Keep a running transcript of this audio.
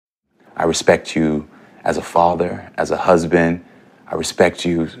I respect you as a father, as a husband. I respect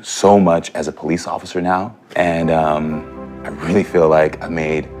you so much as a police officer now. And I really feel like I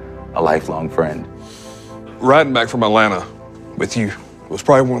made a lifelong friend. Riding back from Atlanta with you was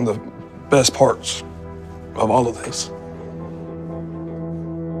probably one of the best parts of all of this.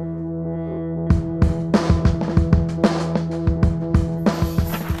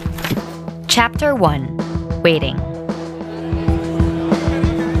 Chapter 1, Waiting.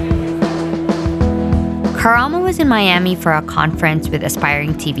 Karamo was in Miami for a conference with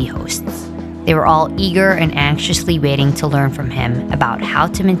aspiring TV hosts. They were all eager and anxiously waiting to learn from him about how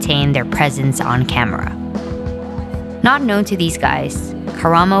to maintain their presence on camera. Not known to these guys,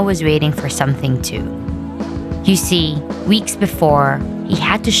 Karamo was waiting for something too. You see, weeks before, he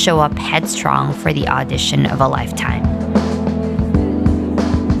had to show up headstrong for the audition of a lifetime.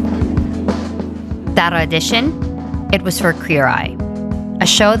 That audition? It was for Queer Eye, a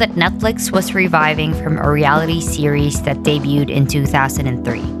show that Netflix was reviving from a reality series that debuted in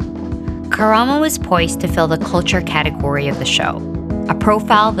 2003. Karamo was poised to fill the culture category of the show, a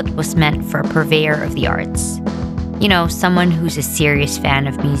profile that was meant for a purveyor of the arts. You know, someone who's a serious fan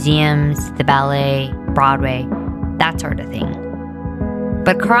of museums, the ballet, Broadway, that sort of thing.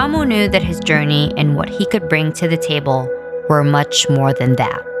 But Karamo knew that his journey and what he could bring to the table were much more than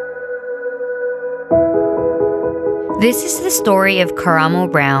that. This is the story of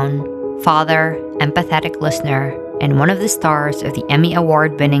Karamo Brown, father, empathetic listener, and one of the stars of the Emmy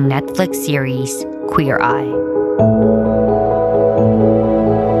Award-winning Netflix series, Queer Eye.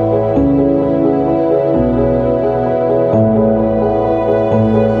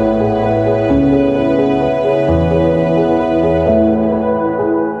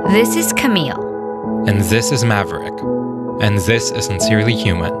 This is Camille. And this is Maverick. And this is Sincerely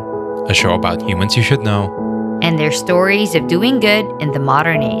Human, a show about humans you should know, and their stories of doing good in the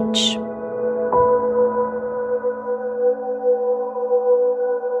modern age.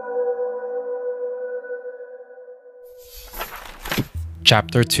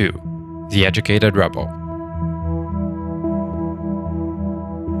 Chapter 2, The Educated Rebel.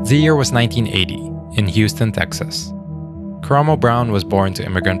 The year was 1980, in Houston, Texas. Karamo Brown was born to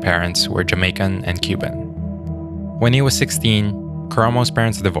immigrant parents who were Jamaican and Cuban. When he was 16, Karamo's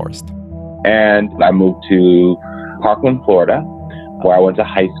parents divorced. And I moved to Parkland, Florida, where I went to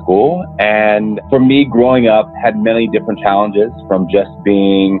high school. And for me, growing up had many different challenges, from just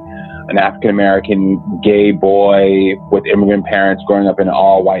being an African-American gay boy with immigrant parents growing up in an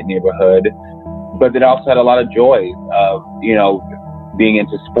all-white neighborhood. But it also had a lot of joy of, being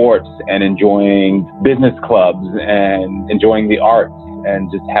into sports and enjoying business clubs and enjoying the arts and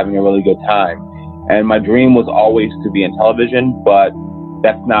just having a really good time. And my dream was always to be in television, but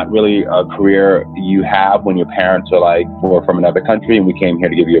that's not really a career you have when your parents are like, we're from another country and we came here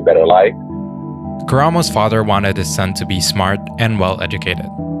to give you a better life. Karamo's father wanted his son to be smart and well-educated.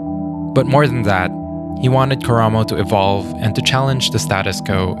 But more than that, he wanted Karamo to evolve and to challenge the status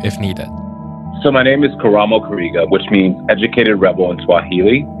quo if needed. So my name is Karamo Kariga, which means educated rebel in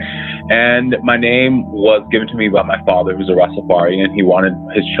Swahili. And my name was given to me by my father, who's a Rastafarian. He wanted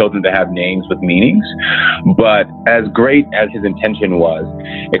his children to have names with meanings. But as great as his intention was,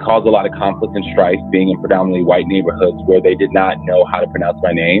 it caused a lot of conflict and strife being in predominantly white neighborhoods where they did not know how to pronounce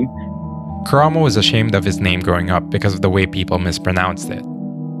my name. Karamo was ashamed of his name growing up because of the way people mispronounced it.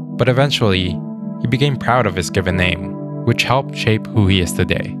 But eventually, he became proud of his given name, which helped shape who he is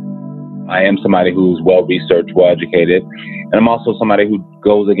today. I am somebody who's well-researched, well-educated, and I'm also somebody who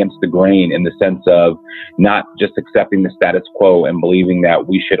goes against the grain in the sense of not just accepting the status quo and believing that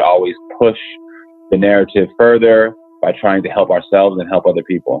we should always push the narrative further by trying to help ourselves and help other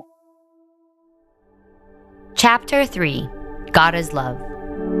people. Chapter 3, God is Love.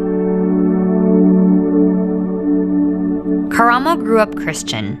 Karamo grew up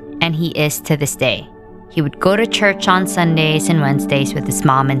Christian, and he is to this day. He would go to church on Sundays and Wednesdays with his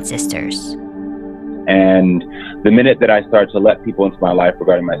mom and sisters. And the minute that I started to let people into my life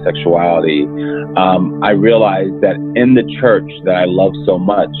regarding my sexuality, I realized that in the church that I love so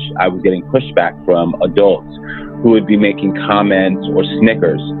much, I was getting pushback from adults who would be making comments or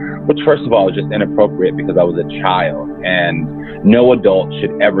snickers, which first of all is just inappropriate because I was a child. And no adult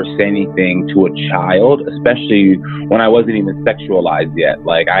should ever say anything to a child, especially when I wasn't even sexualized yet.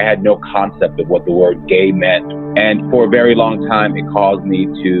 Like, I had no concept of what the word gay meant. And for a very long time, it caused me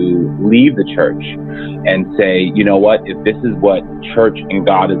to leave the church and say, you know what, if this is what church and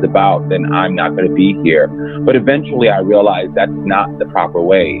God is about, then I'm not going to be here. But eventually I realized that's not the proper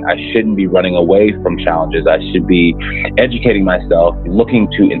way. I shouldn't be running away from challenges. I should be educating myself,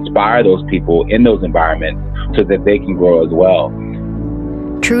 looking to inspire those people in those environments so that they can grow as well.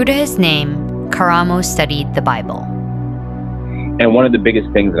 True to his name, Karamo studied the Bible. And one of the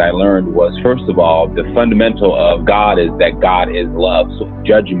biggest things that I learned was, first of all, the fundamental of God is that God is love. So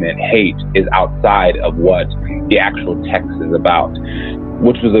judgment, hate is outside of what the actual text is about,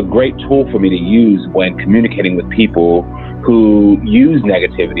 which was a great tool for me to use when communicating with people who use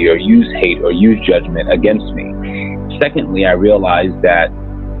negativity or use hate or use judgment against me. Secondly, I realized that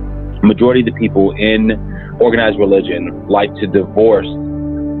majority of the people in organized religion like to divorce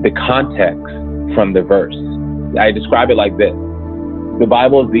the context from the verse. I describe it like this. The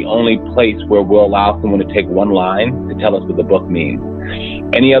Bible is the only place where we'll allow someone to take one line to tell us what the book means.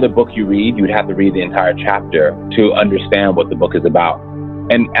 Any other book you read, you would have to read the entire chapter to understand what the book is about.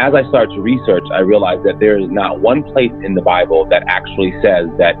 And as I started to research, I realized that there is not one place in the Bible that actually says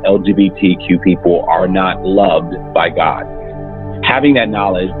that LGBTQ people are not loved by God. Having that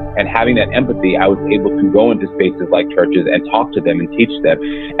knowledge and having that empathy, I was able to go into spaces like churches and talk to them and teach them.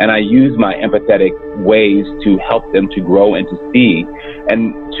 And I use my empathetic ways to help them to grow and to see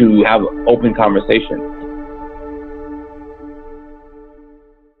and to have open conversations.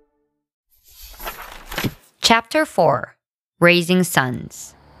 Chapter 4: Raising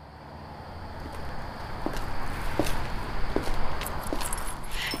Sons.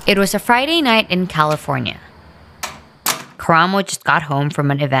 It was a Friday night in California. Karamo just got home from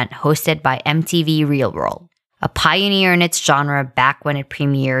an event hosted by MTV Real World, a pioneer in its genre back when it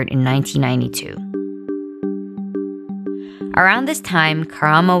premiered in 1992. Around this time,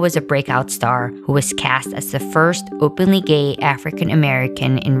 Karamo was a breakout star who was cast as the first openly gay African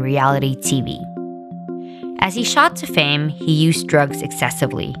American in reality TV. As he shot to fame, he used drugs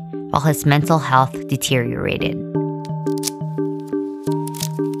excessively, while his mental health deteriorated.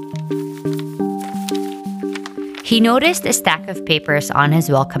 He noticed a stack of papers on his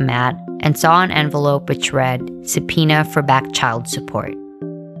welcome mat and saw an envelope which read, "Subpoena for back child support."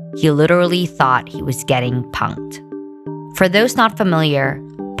 He literally thought he was getting punked. For those not familiar,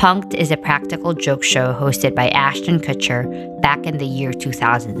 Punk'd is a practical joke show hosted by Ashton Kutcher back in the year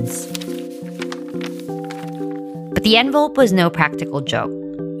 2000s. But the envelope was no practical joke.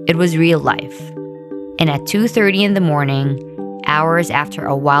 It was real life. And at 2:30 in the morning, hours after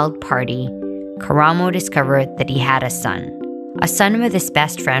a wild party, Karamo discovered that he had a son with his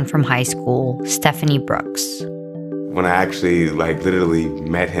best friend from high school, Stephanie Brooks. When I actually literally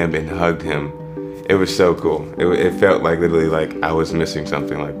met him and hugged him, it was so cool. It felt like literally like I was missing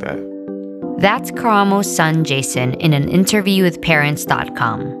something like that. That's Karamo's son, Jason, in an interview with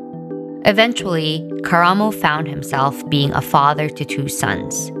Parents.com. Eventually, Karamo found himself being a father to two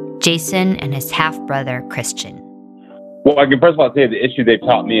sons, Jason and his half-brother, Christian. Well, I can first of all say the issue they've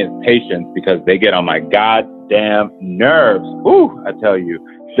taught me is patience, because they get on my goddamn nerves. Ooh, I tell you.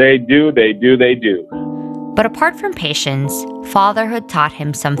 They do. But apart from patience, fatherhood taught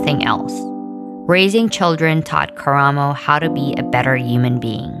him something else. Raising children taught Karamo how to be a better human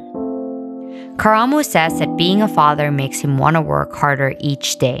being. Karamo says that being a father makes him want to work harder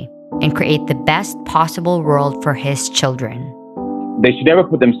each day and create the best possible world for his children. They should never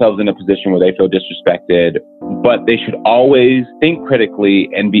put themselves in a position where they feel disrespected, but they should always think critically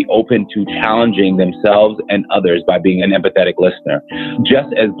and be open to challenging themselves and others by being an empathetic listener.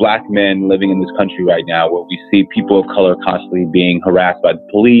 Just as Black men living in this country right now, where we see people of color constantly being harassed by the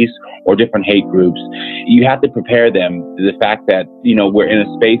police or different hate groups, you have to prepare them to the fact that, we're in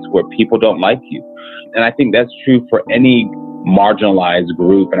a space where people don't like you. And I think that's true for any marginalized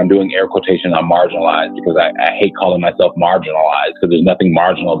group, and I'm doing air quotation on marginalized because I hate calling myself marginalized because there's nothing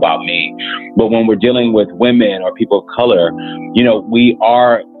marginal about me. But when we're dealing with women or people of color, we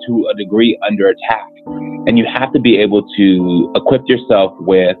are to a degree under attack. And you have to be able to equip yourself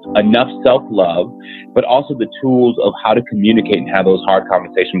with enough self-love, but also the tools of how to communicate and have those hard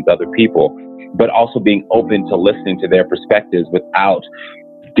conversations with other people, but also being open to listening to their perspectives without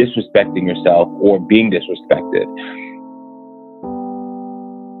disrespecting yourself or being disrespected.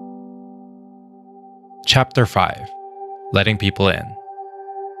 Chapter 5: Letting People In.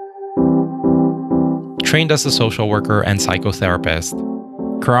 Trained as a social worker and psychotherapist,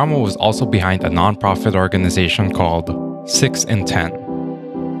 Karamo was also behind a nonprofit organization called 6 in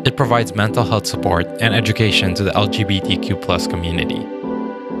 10. It provides mental health support and education to the LGBTQ+ community.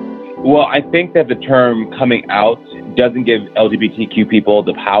 Well, I think that the term coming out doesn't give LGBTQ people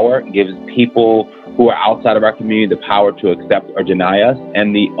the power. It gives people who are outside of our community the power to accept or deny us.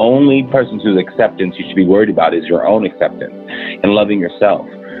 And the only person whose acceptance you should be worried about is your own acceptance and loving yourself.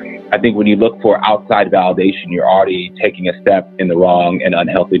 I think when you look for outside validation, you're already taking a step in the wrong and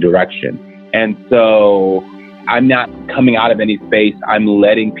unhealthy direction. And so I'm not coming out of any space. I'm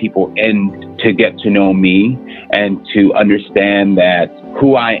letting people in to get to know me and to understand that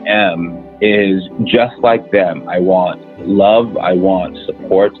who I am is just like them. I want love. I want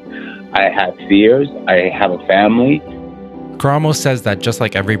support. I have fears. I have a family. Karamo says that just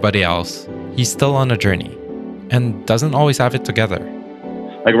like everybody else, he's still on a journey and doesn't always have it together.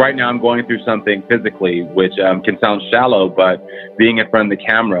 Like right now, I'm going through something physically, which can sound shallow, but being in front of the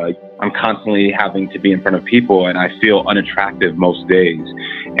camera, I'm constantly having to be in front of people, and I feel unattractive most days.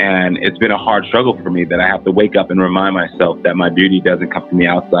 And it's been a hard struggle for me that I have to wake up and remind myself that my beauty doesn't come from the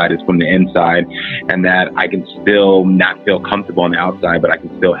outside, it's from the inside, and that I can still not feel comfortable on the outside, but I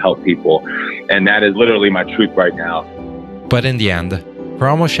can still help people. And that is literally my truth right now. But in the end,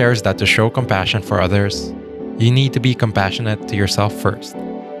 Karamo shares that to show compassion for others, you need to be compassionate to yourself first.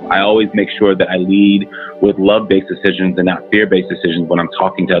 I always make sure that I lead with love-based decisions and not fear-based decisions when I'm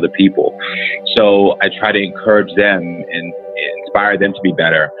talking to other people. So I try to encourage them and inspire them to be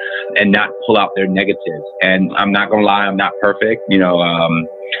better and not pull out their negatives. And I'm not going to lie, I'm not perfect.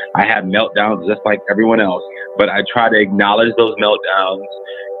 I have meltdowns just like everyone else, but I try to acknowledge those meltdowns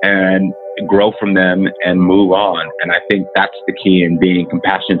and grow from them and move on. And I think that's the key in being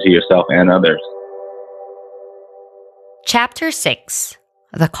compassionate to yourself and others. Chapter 6.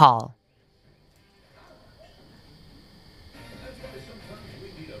 The Call.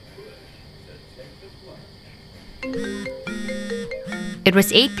 It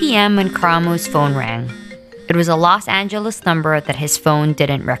was 8 p.m. when Karamo's phone rang. It was a Los Angeles number that his phone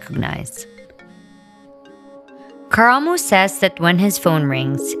didn't recognize. Karamo says that when his phone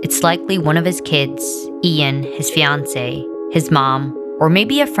rings, it's likely one of his kids, Ian, his fiancé, his mom, or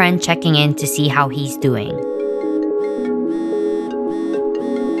maybe a friend checking in to see how he's doing.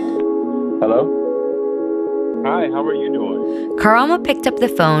 Hello? Hi, how are you doing? Karamo picked up the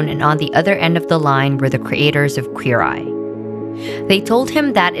phone, and on the other end of the line were the creators of Queer Eye. They told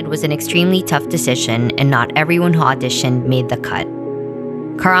him that it was an extremely tough decision and not everyone who auditioned made the cut.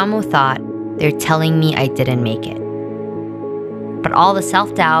 Karamo thought, they're telling me I didn't make it. But all the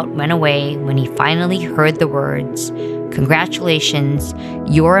self-doubt went away when he finally heard the words, "Congratulations,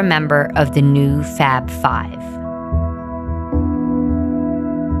 you're a member of the new Fab Five."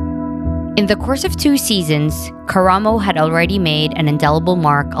 In the course of 2 seasons, Karamo had already made an indelible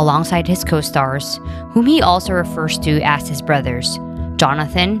mark alongside his co-stars, whom he also refers to as his brothers,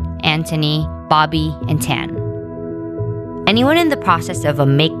 Jonathan, Anthony, Bobby, and Tan. Anyone in the process of a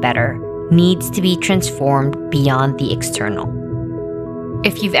make better needs to be transformed beyond the external.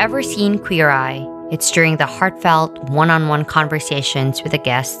 If you've ever seen Queer Eye, it's during the heartfelt one-on-one conversations with the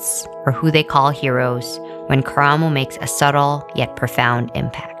guests, or who they call heroes, when Karamo makes a subtle yet profound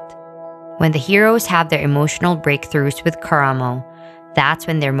impact. When the heroes have their emotional breakthroughs with Karamo, that's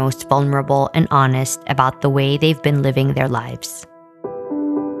when they're most vulnerable and honest about the way they've been living their lives.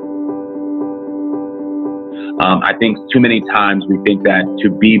 I think too many times we think that to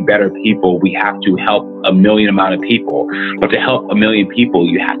be better people, we have to help a million amount of people. But to help a million people,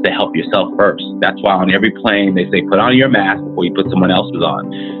 you have to help yourself first. That's why on every plane, they say, put on your mask before you put someone else's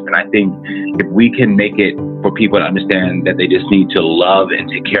on. And I think if we can make it for people to understand that they just need to love and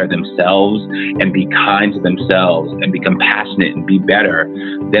take care of themselves and be kind to themselves and be compassionate and be better,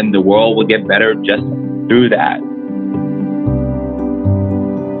 then the world will get better just through that.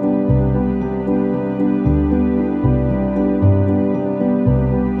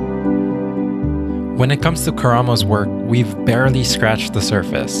 When it comes to Karamo's work, we've barely scratched the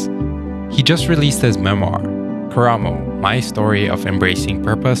surface. He just released his memoir, Karamo, My Story of Embracing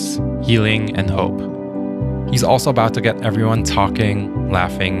Purpose, Healing, and Hope. He's also about to get everyone talking,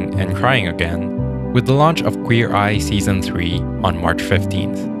 laughing, and crying again with the launch of Queer Eye Season 3 on March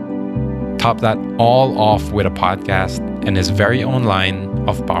 15th. Top that all off with a podcast and his very own line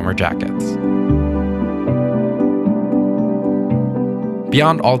of bomber jackets.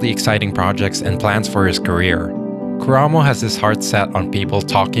 Beyond all the exciting projects and plans for his career, Karamo has his heart set on people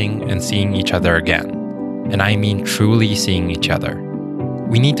talking and seeing each other again. And I mean truly seeing each other.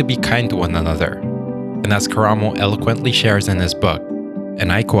 We need to be kind to one another. And as Karamo eloquently shares in his book,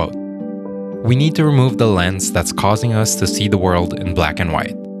 and I quote, "We need to remove the lens that's causing us to see the world in black and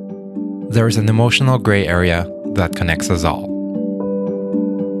white. There is an emotional gray area that connects us all."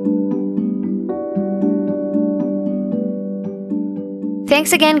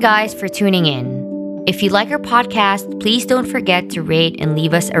 Thanks again, guys, for tuning in. If you like our podcast, please don't forget to rate and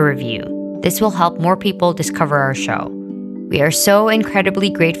leave us a review. This will help more people discover our show. We are so incredibly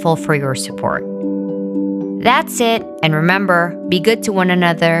grateful for your support. That's it, and remember, be good to one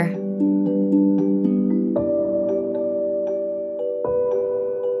another,